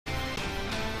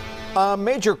A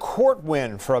major court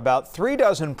win for about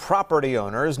 36 property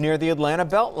owners near the Atlanta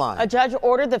BeltLine. A judge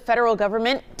ordered the federal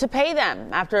government to pay them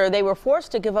after they were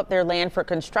forced to give up their land for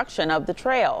construction of the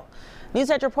trail. News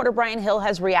Edge reporter Brian Hill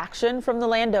has reaction from the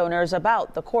landowners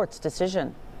about the court's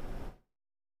decision.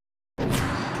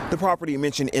 The property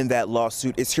mentioned in that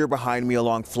lawsuit is here behind me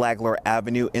along Flagler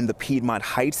Avenue in the Piedmont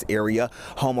Heights area.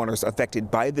 Homeowners affected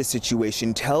by this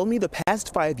situation tell me the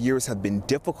past 5 years have been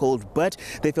difficult, but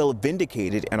they feel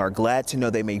vindicated and are glad to know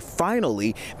they may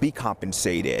finally be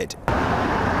compensated.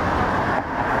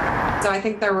 So I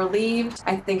think they're relieved.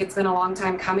 I think it's been a long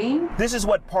time coming. This is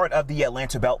what part of the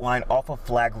Atlanta BeltLine off of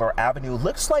Flagler Avenue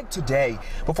looks like today.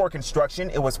 Before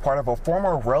construction, it was part of a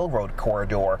former railroad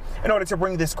corridor. In order to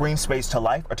bring this green space to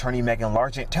life, attorney Megan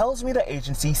Largent tells me the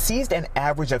agency seized an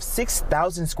average of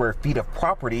 6,000 square feet of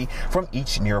property from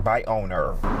each nearby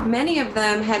owner. Many of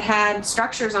them had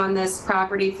structures on this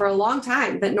property for a long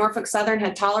time that Norfolk Southern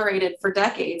had tolerated for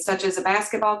decades, such as a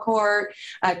basketball court,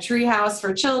 a tree house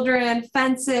for children,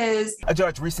 fences. A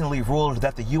judge recently ruled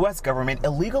that the U.S. government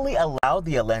illegally allowed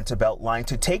the Atlanta BeltLine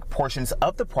to take portions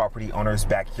of the property owners'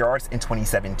 backyards in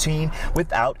 2017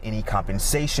 without any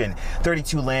compensation.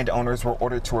 32 landowners were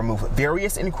ordered to remove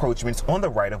various encroachments on the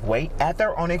right-of-way at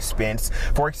their own expense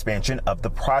for expansion of the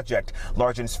project.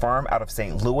 Largent's firm out of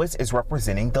St. Louis is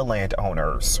representing the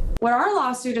landowners. What our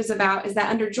lawsuit is about is that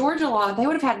under Georgia law, they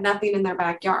would have had nothing in their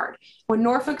backyard. When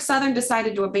Norfolk Southern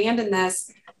decided to abandon this,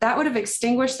 that would have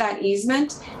extinguished that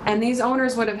easement, and these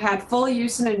owners would have had full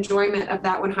use and enjoyment of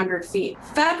that 100 feet.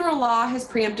 Federal law has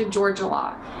preempted Georgia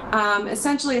law.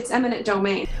 Essentially, it's eminent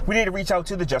domain. We need to reach out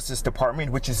to the Justice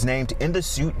Department, which is named in the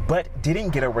suit, but didn't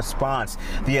get a response.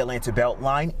 The Atlanta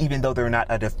BeltLine, even though they're not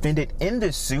a defendant in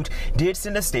this suit, did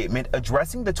send a statement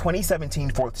addressing the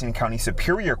 2017 Fulton County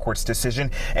Superior Court's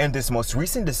decision and this most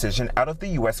recent decision out of the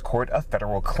U.S. Court of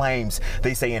Federal Claims.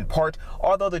 They say in part,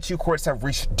 although the two courts have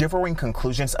reached differing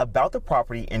conclusions about the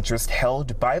property interest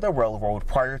held by the railroad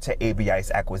prior to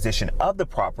ABI's acquisition of the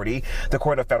property, the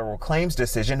Court of Federal Claims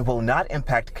decision will not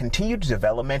impact continued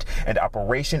development and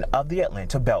operation of the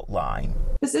Atlanta BeltLine.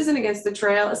 This isn't against the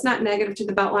trail. It's not negative to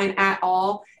the BeltLine at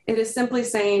all. It is simply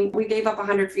saying we gave up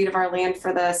 100 feet of our land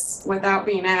for this without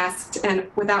being asked and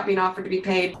without being offered to be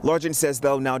paid. Largent says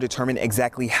they'll now determine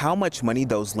exactly how much money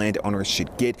those landowners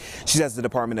should get. She says the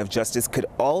Department of Justice could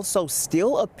also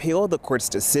still appeal the court's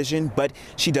decision, but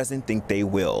she doesn't think they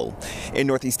will. In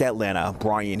Northeast Atlanta,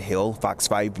 Brian Hill, Fox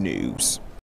 5 News.